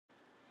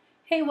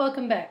Hey,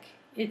 welcome back.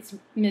 It's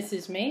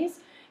Mrs. Mays,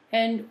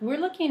 and we're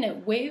looking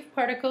at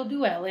wave-particle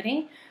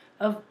duality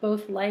of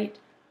both light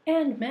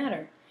and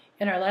matter.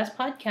 In our last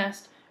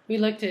podcast, we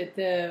looked at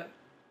the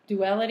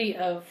duality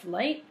of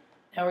light.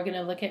 Now we're going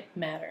to look at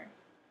matter.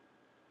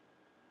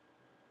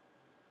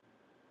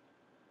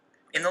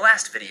 In the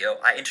last video,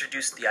 I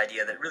introduced the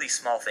idea that really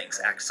small things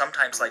act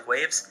sometimes like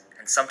waves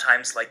and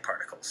sometimes like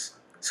particles.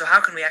 So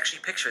how can we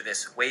actually picture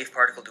this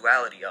wave-particle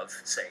duality of,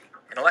 say,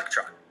 an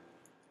electron?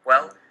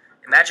 Well,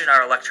 imagine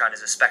our electron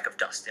is a speck of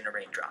dust in a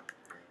raindrop.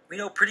 We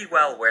know pretty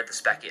well where the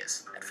speck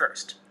is, at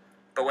first.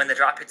 But when the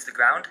drop hits the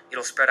ground,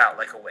 it'll spread out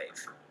like a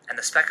wave, and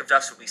the speck of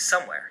dust will be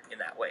somewhere in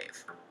that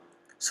wave.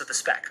 So the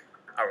speck,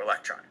 our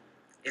electron,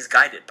 is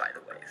guided by the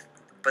wave.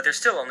 But there's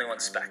still only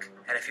one speck,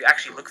 and if you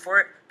actually look for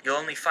it, you'll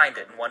only find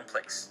it in one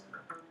place.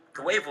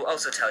 The wave will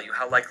also tell you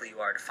how likely you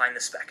are to find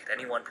the speck at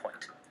any one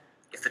point.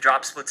 If the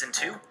drop splits in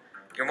two,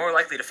 you're more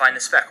likely to find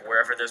the speck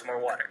wherever there's more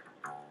water.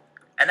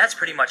 And that's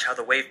pretty much how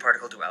the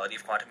wave-particle duality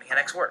of quantum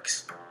mechanics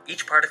works.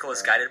 Each particle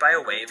is guided by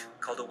a wave,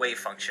 called a wave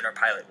function or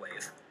pilot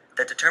wave,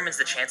 that determines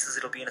the chances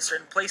it'll be in a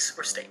certain place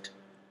or state.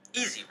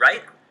 Easy,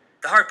 right?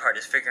 The hard part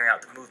is figuring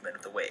out the movement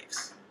of the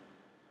waves.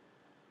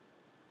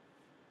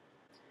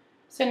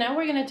 So now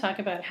we're going to talk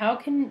about how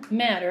can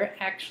matter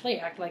actually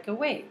act like a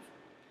wave.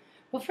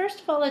 Well,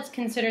 first of all, let's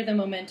consider the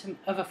momentum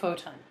of a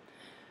photon.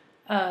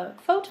 A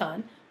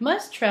photon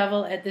must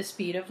travel at the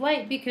speed of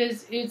light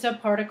because it's a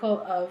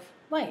particle of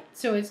light.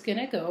 So it's going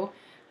to go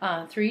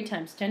 3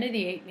 times 10 to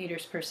the 8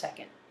 meters per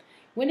second.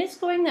 When it's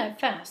going that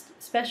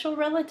fast, special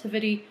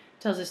relativity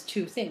tells us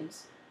two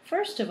things.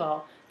 First of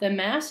all, the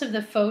mass of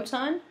the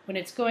photon when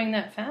it's going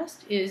that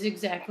fast is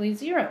exactly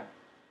 0.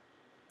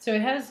 So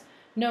it has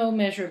no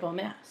measurable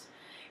mass.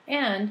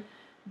 And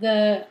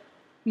the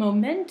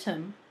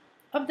momentum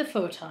of the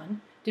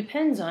photon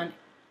depends on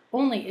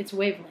only its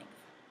wavelength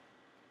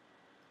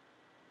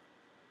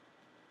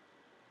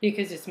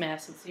because its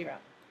mass is 0.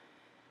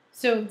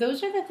 So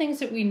those are the things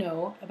that we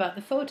know about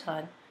the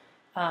photon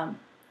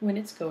when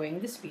it's going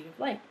the speed of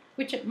light,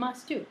 which it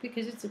must do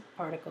because it's a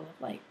particle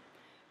of light.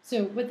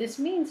 So what this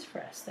means for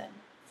us then,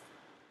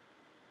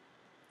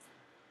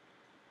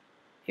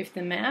 if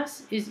the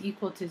mass is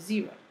equal to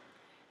 0,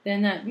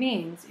 then that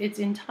means its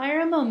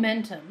entire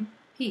momentum,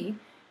 p,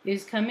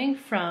 is coming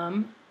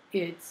from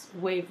its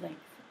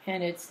wavelength.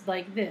 And it's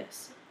like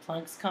this,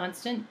 Planck's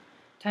constant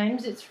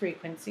times its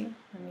frequency.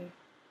 Let me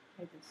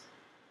write this.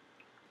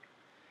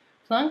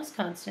 Planck's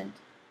constant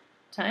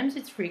times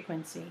its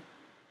frequency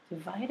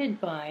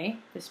divided by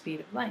the speed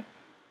of light.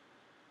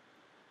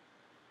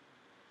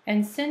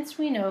 And since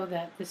we know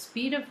that the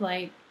speed of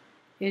light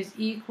is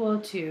equal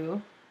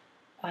to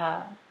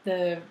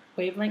the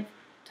wavelength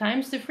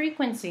times the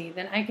frequency,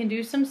 then I can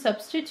do some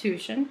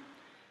substitution.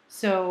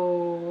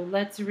 So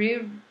let's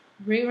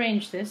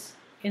rearrange this.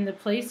 In the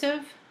place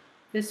of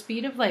the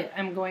speed of light,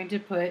 I'm going to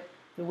put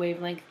the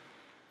wavelength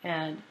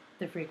and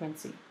the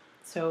frequency.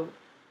 So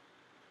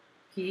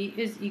P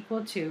is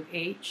equal to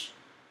h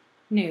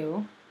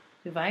nu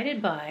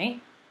divided by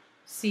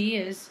c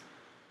is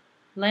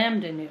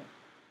lambda nu.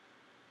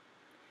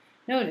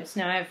 Notice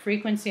now I have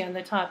frequency on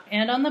the top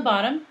and on the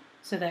bottom,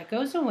 so that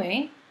goes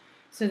away.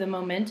 So the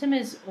momentum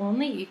is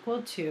only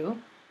equal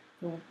to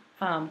the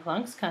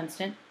Planck's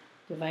constant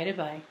divided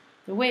by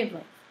the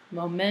wavelength.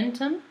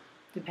 Momentum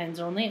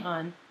depends only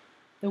on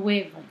the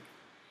wavelength.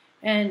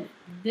 And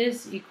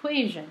this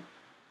equation,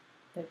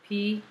 that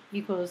P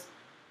equals,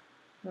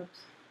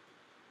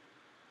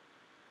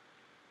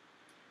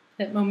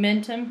 that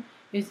momentum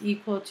is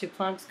equal to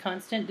Planck's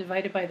constant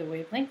divided by the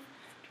wavelength,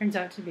 turns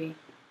out to be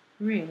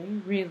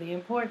really, really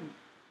important.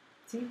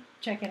 See?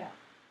 Check it out.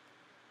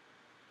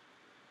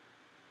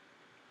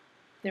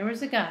 There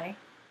was a guy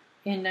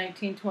in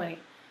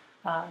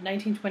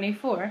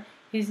 1924,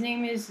 his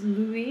name is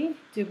Louis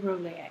de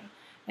Broglie,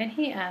 and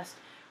he asked,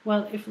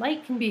 well, if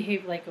light can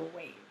behave like a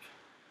wave,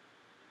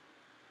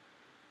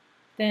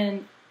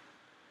 then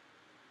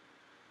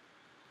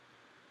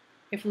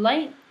if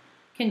light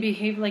can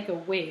behave like a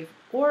wave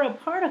or a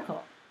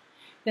particle,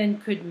 then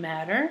could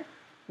matter,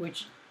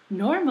 which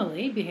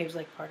normally behaves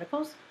like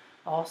particles,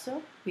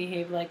 also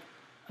behave like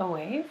a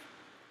wave?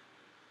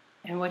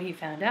 And what he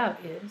found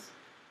out is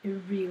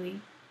it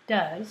really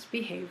does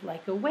behave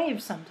like a wave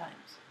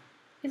sometimes.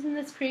 Isn't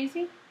this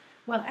crazy?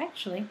 Well,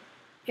 actually,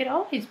 it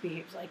always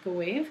behaves like a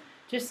wave,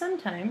 just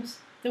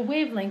sometimes the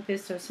wavelength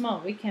is so small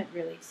we can't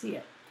really see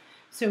it.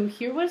 So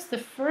here was the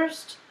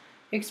first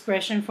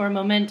expression for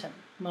momentum.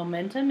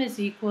 Momentum is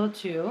equal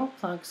to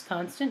Planck's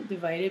constant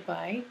divided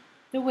by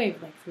the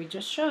wavelength. We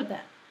just showed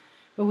that.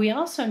 But we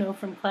also know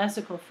from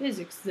classical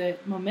physics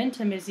that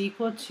momentum is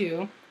equal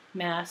to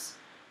mass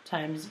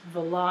times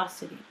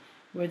velocity,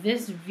 where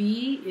this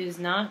v is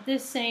not the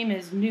same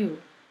as nu.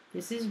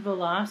 This is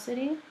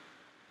velocity,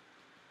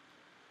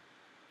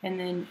 and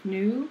then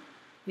nu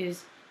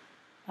is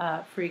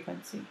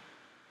frequency.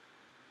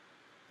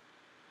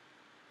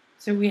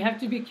 So we have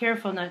to be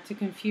careful not to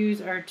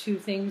confuse our two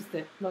things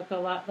that look a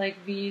lot like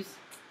v's.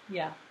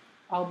 Yeah,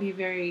 I'll be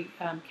very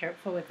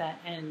careful with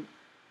that and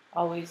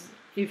always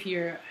if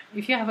you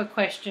have a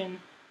question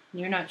and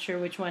you're not sure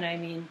which one I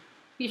mean,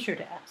 be sure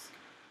to ask.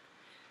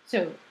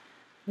 So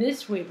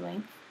this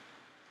wavelength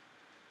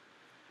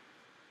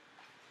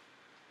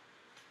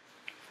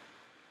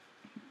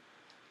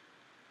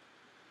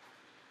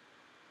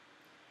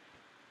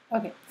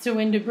Okay, so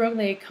when de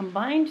Broglie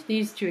combined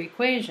these two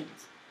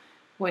equations,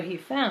 what he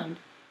found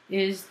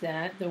is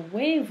that the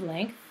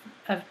wavelength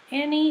of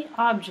any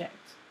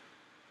object,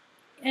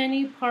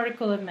 any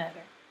particle of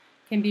matter,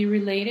 can be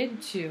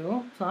related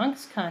to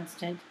Planck's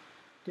constant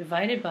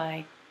divided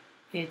by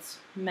its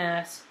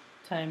mass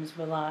times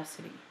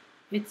velocity.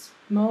 It's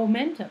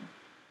momentum,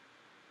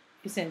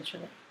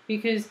 essentially,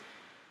 because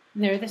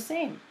they're the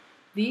same.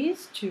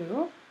 These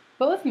two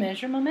both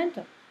measure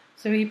momentum.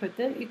 So he put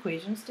the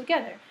equations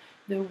together.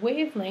 The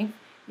wavelength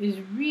is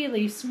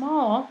really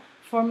small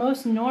for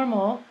most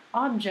normal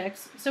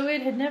objects, so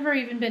it had never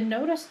even been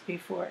noticed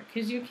before,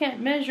 because you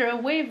can't measure a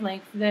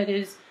wavelength that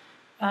is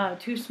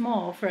too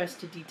small for us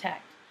to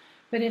detect.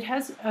 But it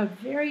has a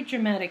very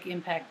dramatic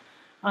impact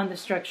on the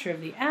structure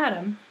of the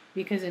atom,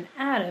 because an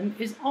atom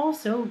is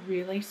also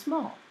really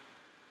small.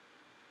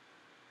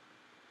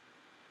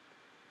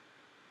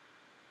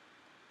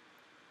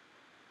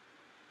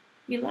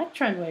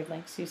 Electron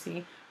wavelengths, you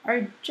see,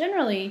 are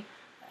generally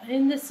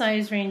in the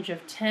size range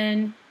of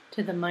 10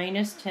 to the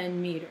minus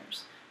 10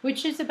 meters,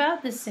 which is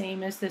about the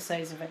same as the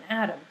size of an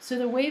atom. So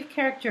the wave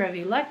character of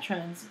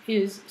electrons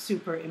is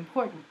super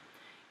important.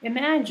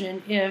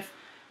 Imagine if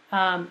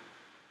a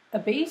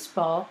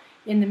baseball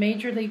in the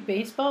Major League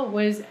Baseball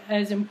was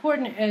as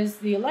important as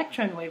the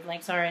electron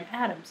wavelengths are in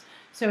atoms.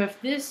 So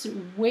if this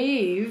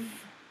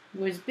wave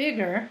was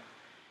bigger,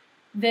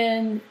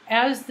 then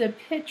as the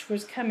pitch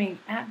was coming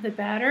at the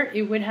batter,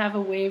 it would have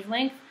a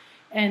wavelength,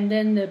 and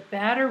then the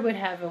batter would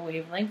have a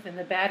wavelength, and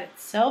the bat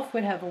itself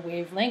would have a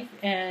wavelength,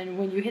 and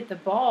when you hit the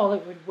ball,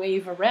 it would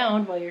wave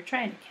around while you're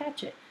trying to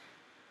catch it.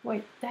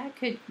 Boy, that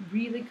could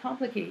really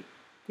complicate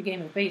the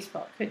game of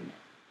baseball, couldn't it?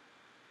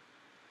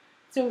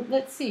 So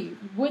let's see,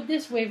 would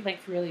this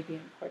wavelength really be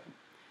important?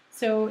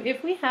 So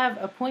if we have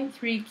a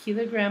 0.3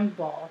 kilogram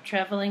ball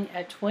traveling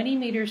at 20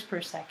 meters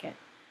per second,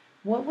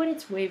 what would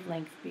its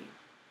wavelength be?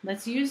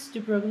 Let's use de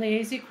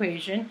Broglie's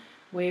equation.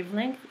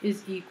 Wavelength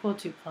is equal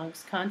to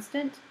Planck's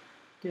constant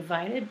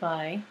divided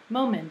by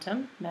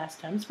momentum, mass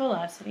times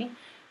velocity,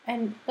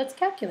 and let's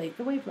calculate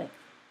the wavelength.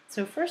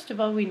 So first of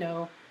all, we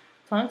know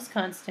Planck's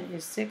constant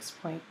is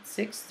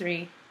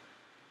 6.63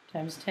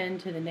 times 10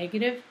 to the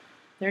negative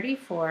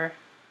 34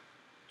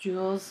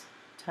 joules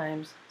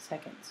times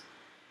seconds.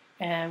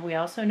 And we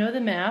also know the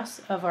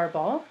mass of our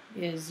ball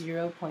is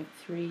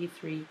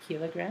 0.33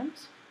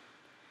 kilograms.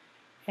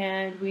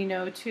 And we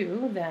know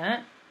too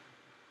that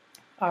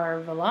our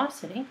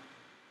velocity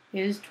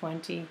is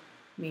 20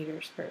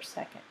 meters per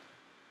second.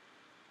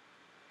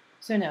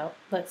 So now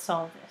let's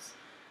solve this.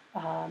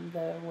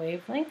 The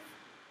wavelength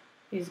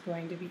is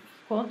going to be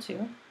equal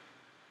to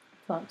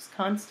Planck's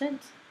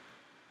constant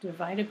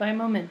divided by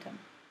momentum.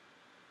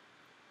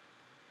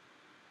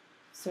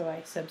 So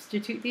I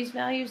substitute these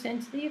values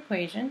into the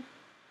equation,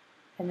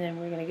 and then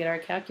we're going to get our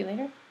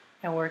calculator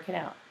and work it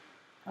out.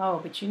 Oh,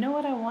 but you know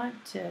what I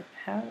want to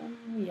have?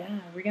 Yeah,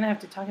 we're going to have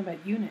to talk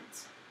about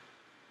units.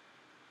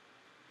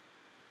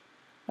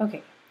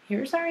 Okay,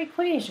 here's our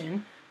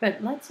equation,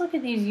 but let's look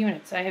at these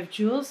units. I have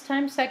joules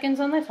times seconds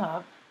on the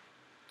top,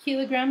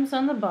 kilograms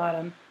on the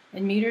bottom,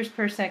 and meters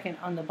per second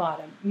on the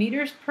bottom.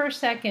 Meters per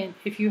second,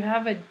 if you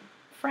have a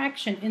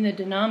fraction in the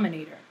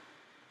denominator,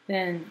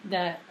 then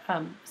that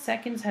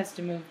seconds has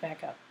to move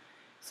back up.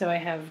 So I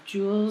have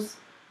joules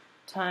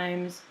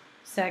times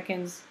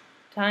seconds,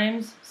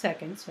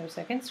 so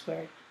seconds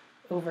squared,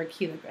 over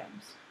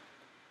kilograms.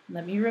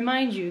 Let me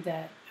remind you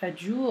that a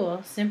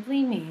joule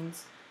simply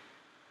means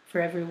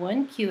for every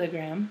 1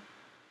 kilogram,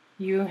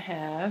 you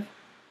have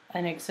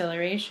an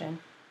acceleration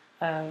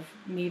of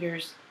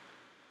meters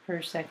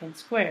per second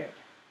squared.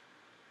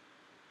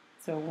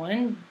 So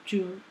 1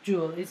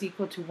 joule is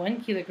equal to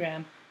 1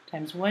 kilogram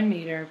times 1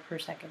 meter per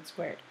second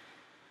squared.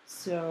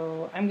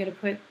 So I'm going to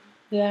put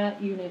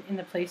that unit in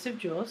the place of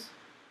joules.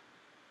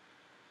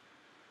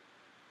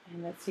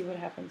 And let's see what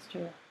happens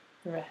to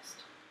the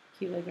rest.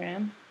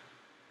 Kilogram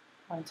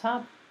on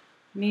top,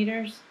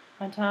 meters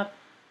on top,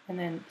 and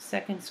then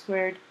seconds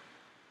squared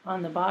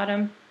on the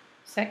bottom.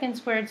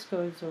 Seconds squared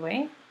goes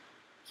away,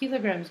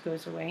 kilograms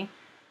goes away,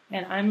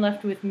 and I'm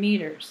left with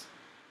meters,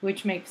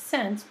 which makes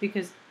sense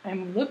because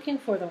I'm looking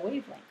for the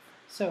wavelength.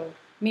 So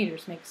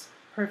meters makes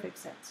perfect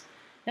sense.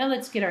 Now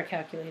let's get our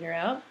calculator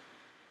out.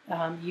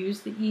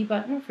 Use the E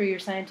button for your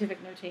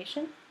scientific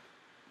notation,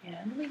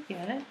 and we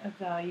get a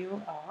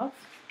value of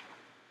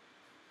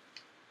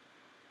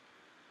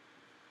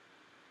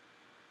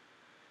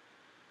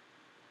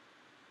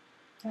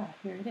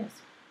here it is.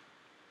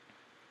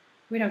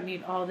 We don't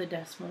need all the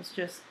decimals,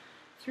 just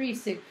 3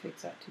 sig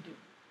figs ought to do.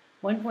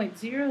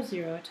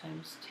 1.00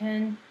 times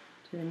 10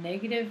 to the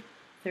negative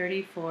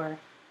 34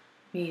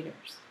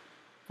 meters.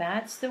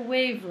 That's the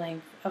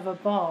wavelength of a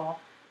ball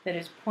that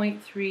is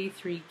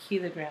 0.33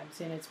 kilograms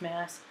in its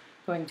mass,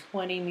 going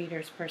 20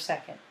 meters per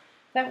second.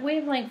 That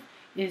wavelength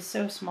is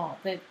so small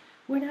that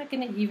we're not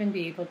going to even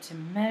be able to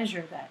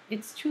measure that.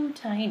 It's too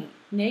tiny.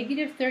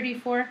 Negative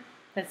 34,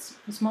 that's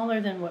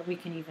smaller than what we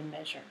can even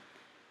measure.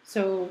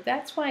 So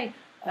that's why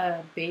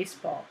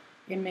baseball,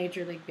 in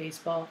Major League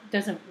Baseball,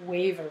 doesn't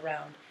wave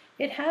around.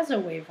 It has a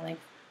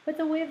wavelength, but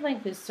the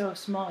wavelength is so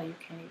small you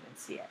can't even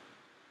see it.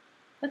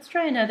 Let's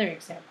try another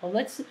example.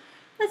 Let's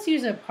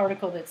use a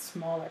particle that's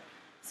smaller,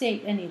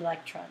 say an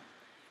electron.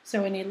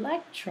 So an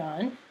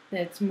electron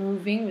that's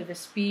moving with a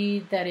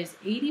speed that is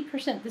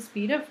 80% the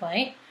speed of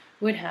light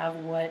would have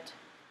what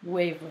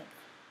wavelength?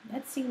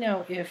 Let's see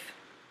now if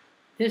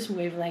this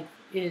wavelength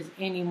is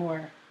any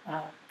more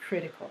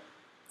critical,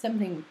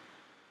 something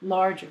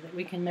larger that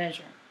we can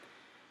measure.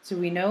 So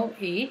we know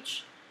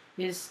h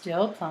is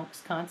still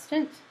Planck's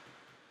constant.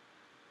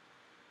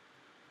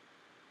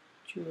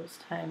 Joules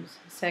times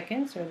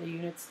seconds are the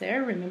units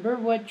there. Remember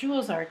what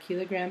joules are,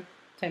 kilogram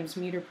times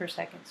meter per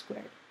second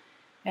squared.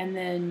 And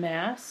then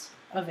mass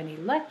of an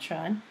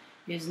electron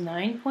is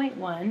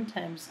 9.1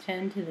 times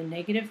 10 to the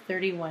negative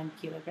 31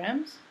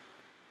 kilograms.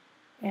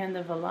 And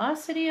the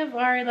velocity of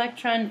our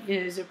electron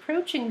is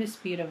approaching the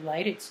speed of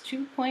light. It's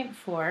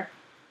 2.4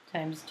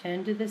 times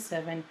 10 to the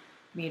 7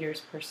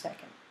 meters per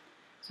second.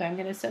 So I'm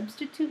going to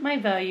substitute my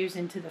values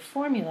into the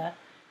formula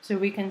so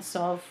we can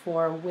solve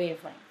for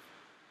wavelength.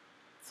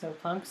 So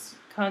Planck's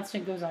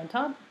constant goes on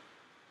top.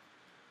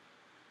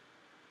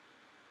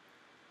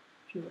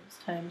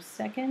 Joules times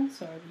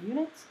seconds are the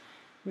units.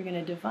 We're going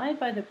to divide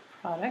by the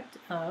product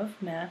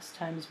of mass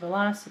times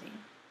velocity.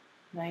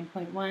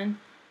 9.1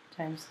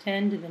 times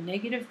 10 to the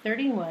negative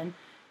 31.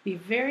 Be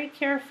very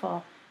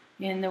careful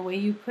in the way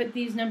you put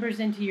these numbers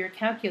into your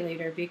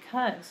calculator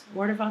because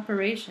order of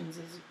operations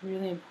is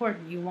really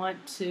important. You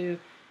want to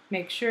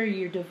make sure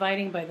you're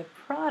dividing by the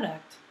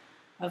product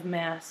of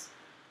mass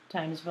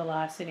times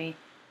velocity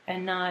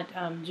and not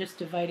just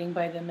dividing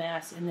by the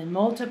mass and then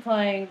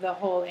multiplying the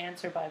whole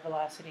answer by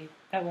velocity.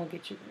 That won't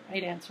get you the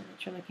right answer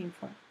that you're looking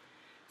for.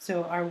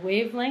 So our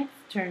wavelength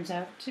turns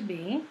out to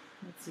be,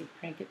 let's see,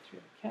 crank it through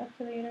the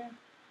calculator,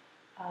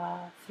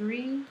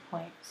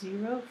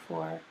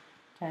 3.04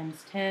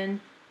 times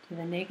 10 to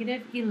the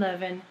negative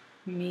 11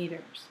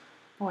 meters.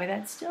 Boy,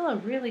 that's still a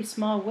really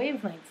small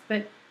wavelength,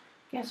 but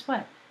guess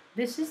what?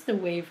 This is the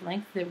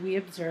wavelength that we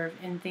observe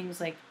in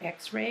things like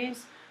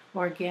X-rays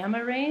or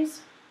gamma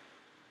rays.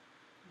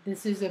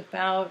 This is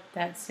about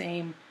that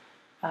same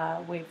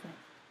wavelength.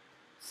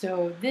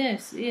 So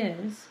this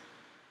is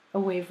a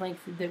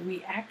wavelength that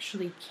we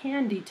actually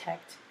can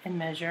detect and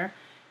measure.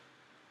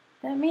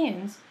 That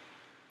means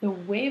the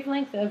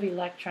wavelength of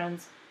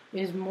electrons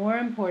is more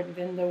important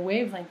than the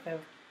wavelength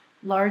of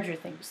larger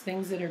things,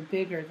 things that are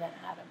bigger than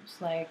atoms,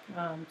 like,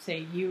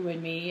 say, you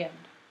and me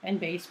and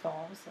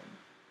baseballs and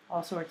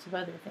all sorts of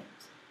other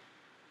things.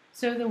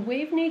 So the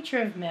wave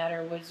nature of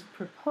matter was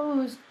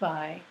proposed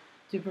by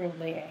de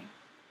Broglie,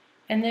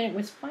 and then it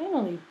was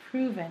finally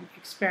proven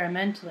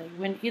experimentally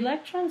when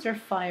electrons are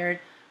fired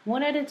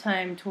one at a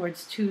time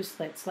towards two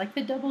slits, like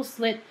the double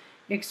slit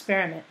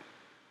experiment.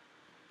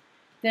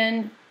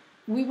 Then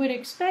we would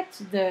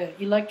expect the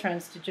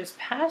electrons to just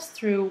pass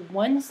through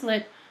one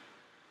slit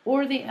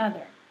or the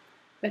other.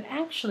 But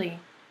actually,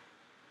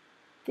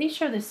 they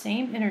show the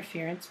same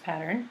interference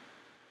pattern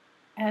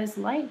as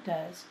light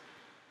does.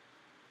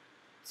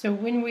 So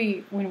when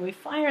we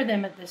fire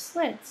them at the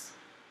slits,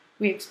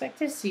 we expect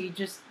to see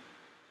just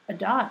a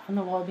dot on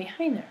the wall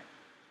behind there.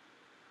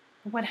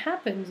 But what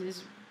happens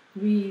is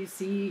we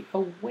see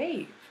a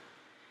wave.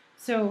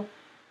 So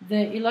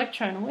the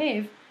electron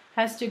wave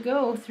has to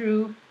go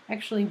through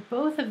actually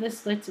both of the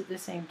slits at the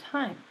same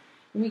time.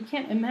 And we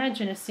can't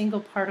imagine a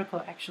single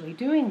particle actually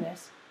doing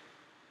this,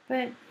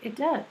 but it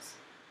does.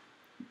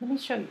 Let me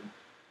show you.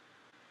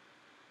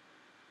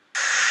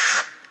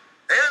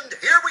 And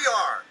here we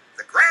are,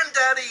 the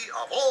granddaddy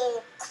of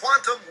all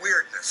quantum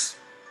weirdness,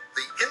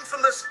 the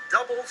infamous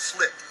double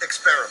slit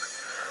experiment.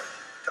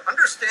 To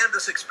understand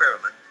this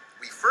experiment,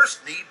 we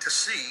first need to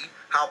see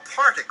how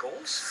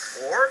particles,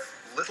 or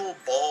little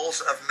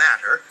balls of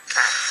matter,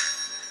 act.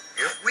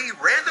 If we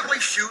randomly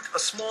shoot a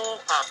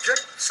small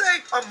object,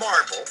 say a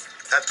marble,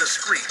 at the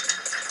screen,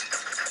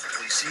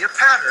 we see a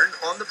pattern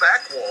on the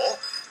back wall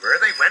where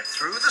they went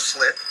through the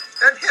slit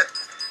and hit.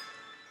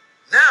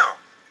 Now,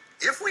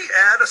 if we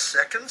add a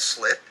second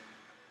slit,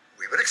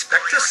 we would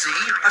expect to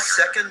see a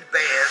second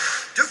band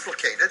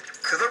duplicated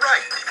to the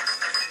right.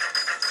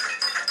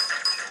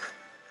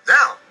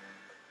 Now,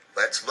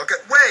 let's look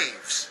at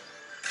waves.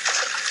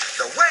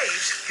 The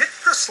waves hit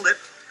the slit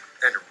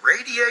and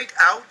radiate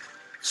out,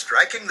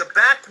 striking the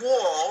back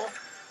wall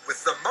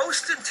with the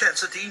most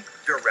intensity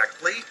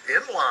directly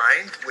in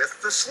line with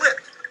the slit.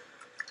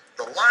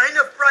 The line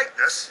of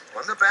brightness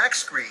on the back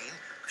screen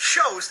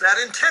shows that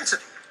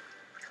intensity.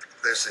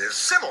 This is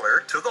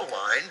similar to the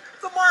line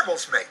the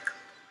marbles make.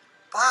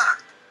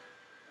 But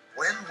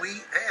when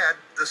we add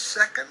the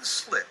second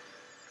slit,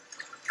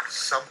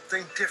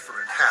 something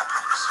different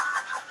happens.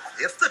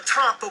 If the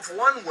top of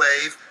one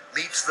wave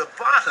meets the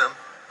bottom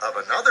of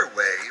another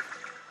wave,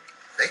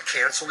 they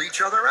cancel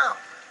each other out.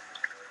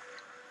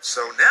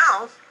 So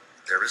now,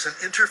 there is an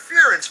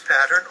interference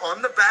pattern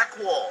on the back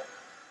wall.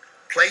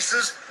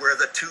 Places where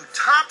the two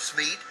tops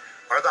meet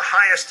are the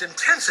highest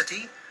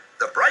intensity,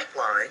 the bright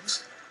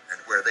lines, and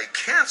where they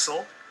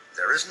cancel,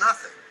 there is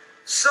nothing.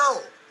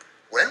 So,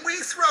 when we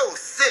throw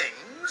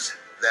things,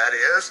 that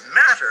is,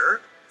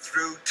 matter,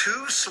 through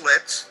two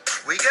slits,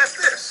 we get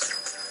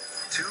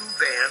this, two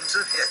bands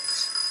of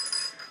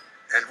hits.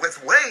 And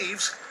with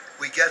waves,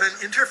 we get an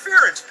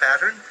interference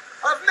pattern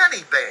of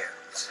many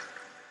bands.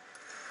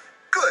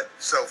 Good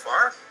so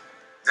far.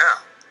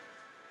 Now,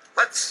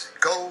 let's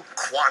go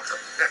quantum.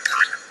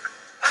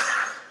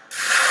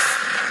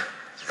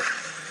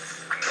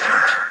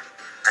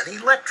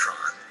 An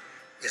electron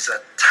is a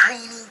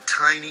tiny,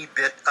 tiny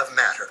bit of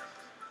matter,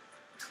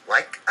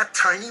 like a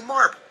tiny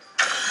marble.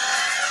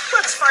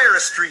 Let's fire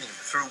a stream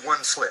through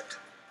one slit.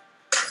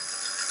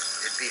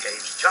 It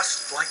behaves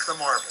just like the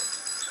marble,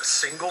 a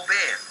single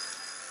band.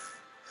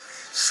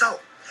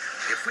 So,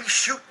 if we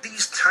shoot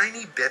these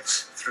tiny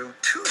bits through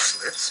two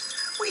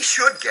slits, we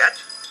should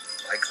get,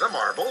 like the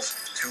marbles,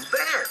 two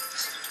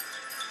bands.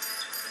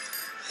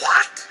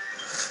 What?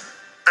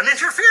 An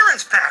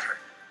interference pattern.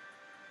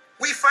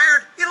 We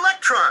fired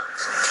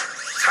electrons,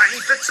 tiny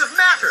bits of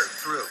matter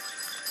through.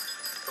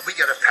 But we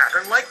get a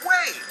pattern like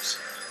waves,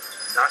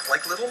 not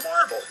like little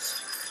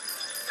marbles.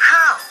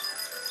 How?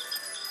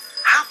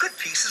 How could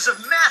pieces of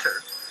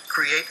matter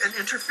create an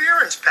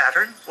interference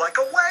pattern like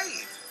a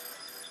wave?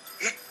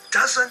 It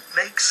doesn't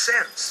make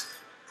sense.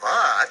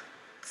 But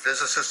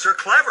physicists are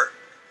clever.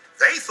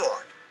 They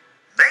thought,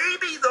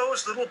 maybe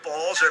those little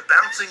balls are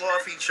bouncing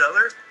off each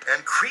other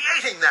and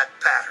creating that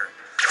pattern.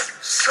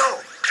 So,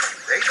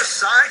 they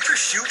decide to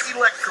shoot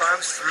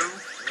electrons through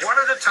one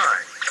at a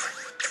time.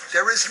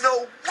 There is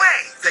no way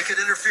they could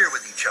interfere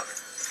with each other.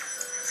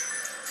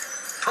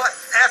 But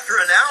after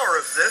an hour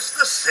of this,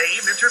 the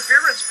same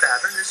interference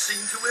pattern is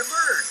seen to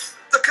emerge.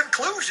 The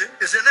conclusion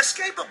is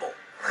inescapable.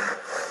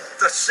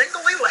 The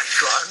single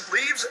electron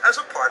leaves as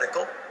a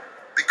particle,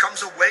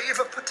 becomes a wave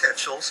of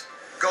potentials,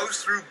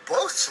 goes through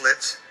both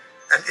slits,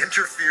 and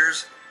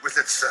interferes with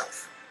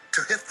itself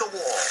to hit the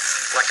wall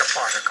like a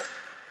particle.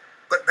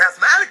 But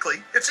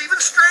mathematically, it's even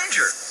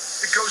stranger.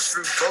 It goes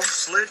through both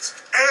slits,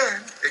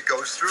 and it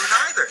goes through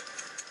neither.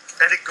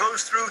 And it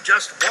goes through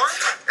just one,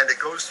 and it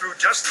goes through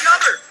just the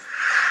other.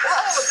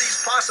 All of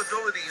these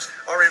possibilities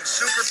are in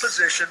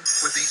superposition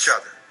with each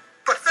other.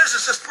 But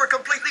physicists were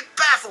completely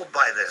baffled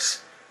by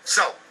this.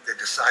 So they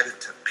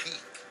decided to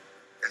peek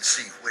and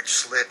see which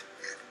slit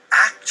it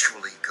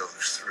actually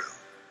goes through.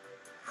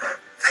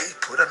 They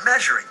put a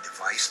measuring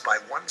device by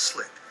one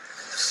slit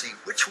to see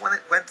which one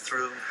it went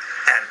through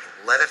and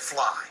let it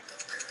fly.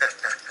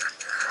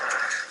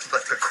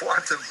 But the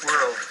quantum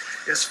world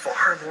is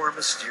far more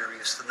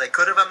mysterious than they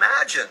could have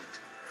imagined.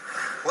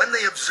 When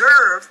they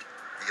observed,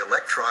 the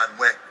electron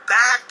went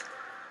back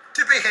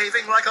to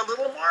behaving like a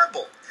little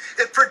marble.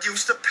 It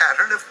produced a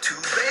pattern of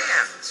two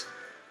bands,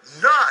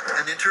 not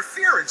an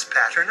interference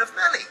pattern of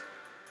many.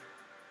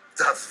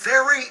 The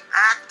very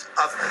act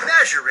of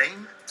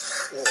measuring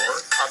or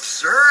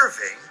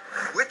observing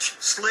which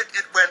slit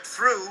it went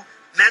through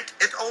meant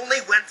it only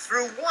went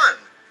through one,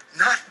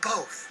 not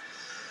both.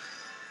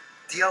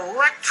 The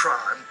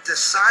electron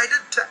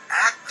decided to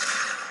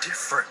act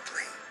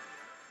differently,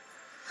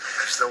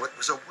 as though it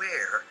was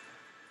aware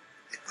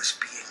it was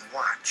being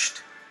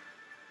watched.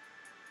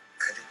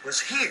 And it was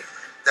here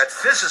that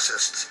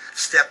physicists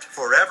stepped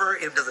forever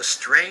into the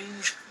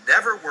strange,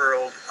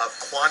 never-world of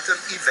quantum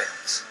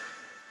events.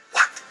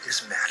 What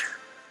is matter?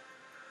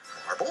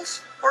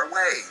 Marbles or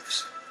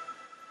waves?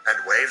 And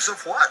waves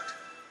of what?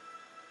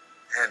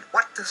 And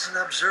what does an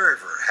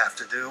observer have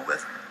to do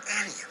with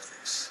any of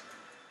this?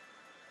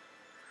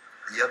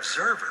 The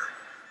observer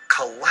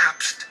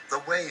collapsed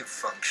the wave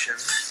function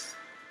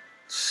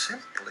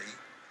simply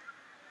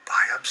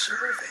by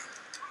observing.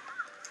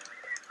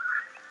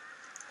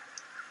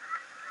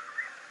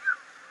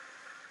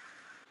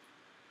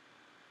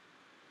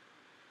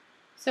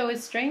 So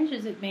as strange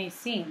as it may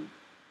seem,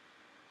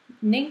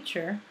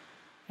 nature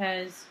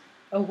has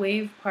a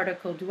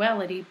wave-particle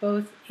duality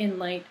both in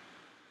light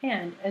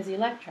and as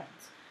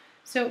electrons.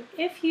 So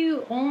if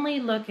you only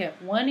look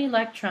at one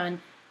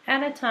electron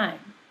at a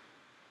time,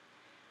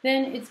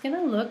 then it's going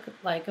to look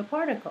like a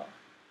particle.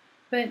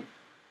 But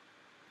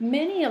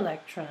many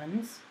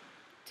electrons,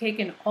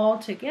 taken all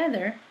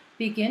together,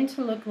 begin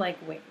to look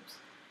like waves.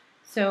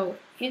 So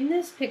in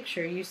this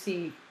picture, you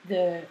see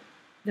the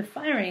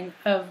firing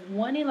of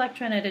one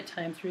electron at a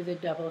time through the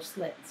double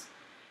slits.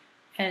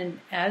 And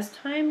as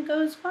time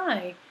goes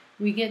by,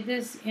 we get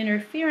this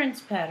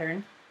interference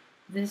pattern,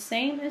 the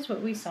same as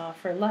what we saw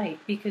for light,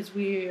 because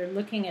we are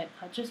looking at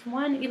not just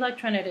one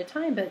electron at a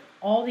time, but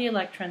all the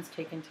electrons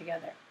taken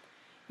together.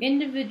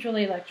 Individual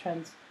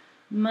electrons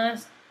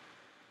must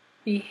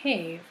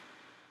behave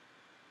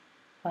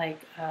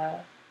like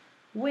a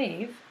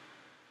wave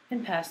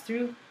and pass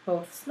through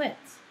both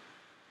slits.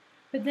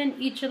 But then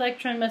each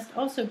electron must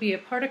also be a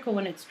particle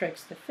when it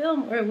strikes the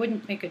film, or it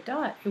wouldn't make a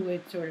dot. It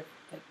would sort of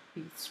like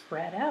be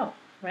spread out,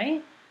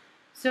 right?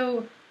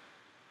 So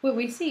what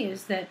we see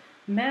is that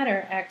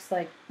matter acts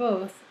like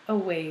both a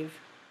wave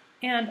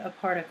and a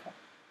particle.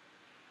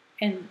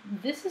 And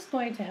this is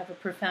going to have a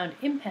profound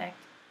impact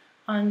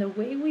on the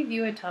way we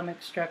view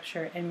atomic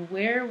structure and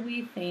where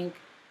we think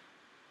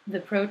the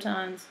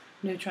protons,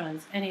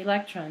 neutrons, and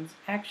electrons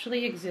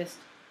actually exist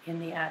in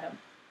the atom.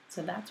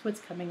 So that's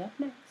what's coming up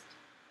next.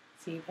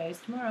 See you guys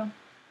tomorrow.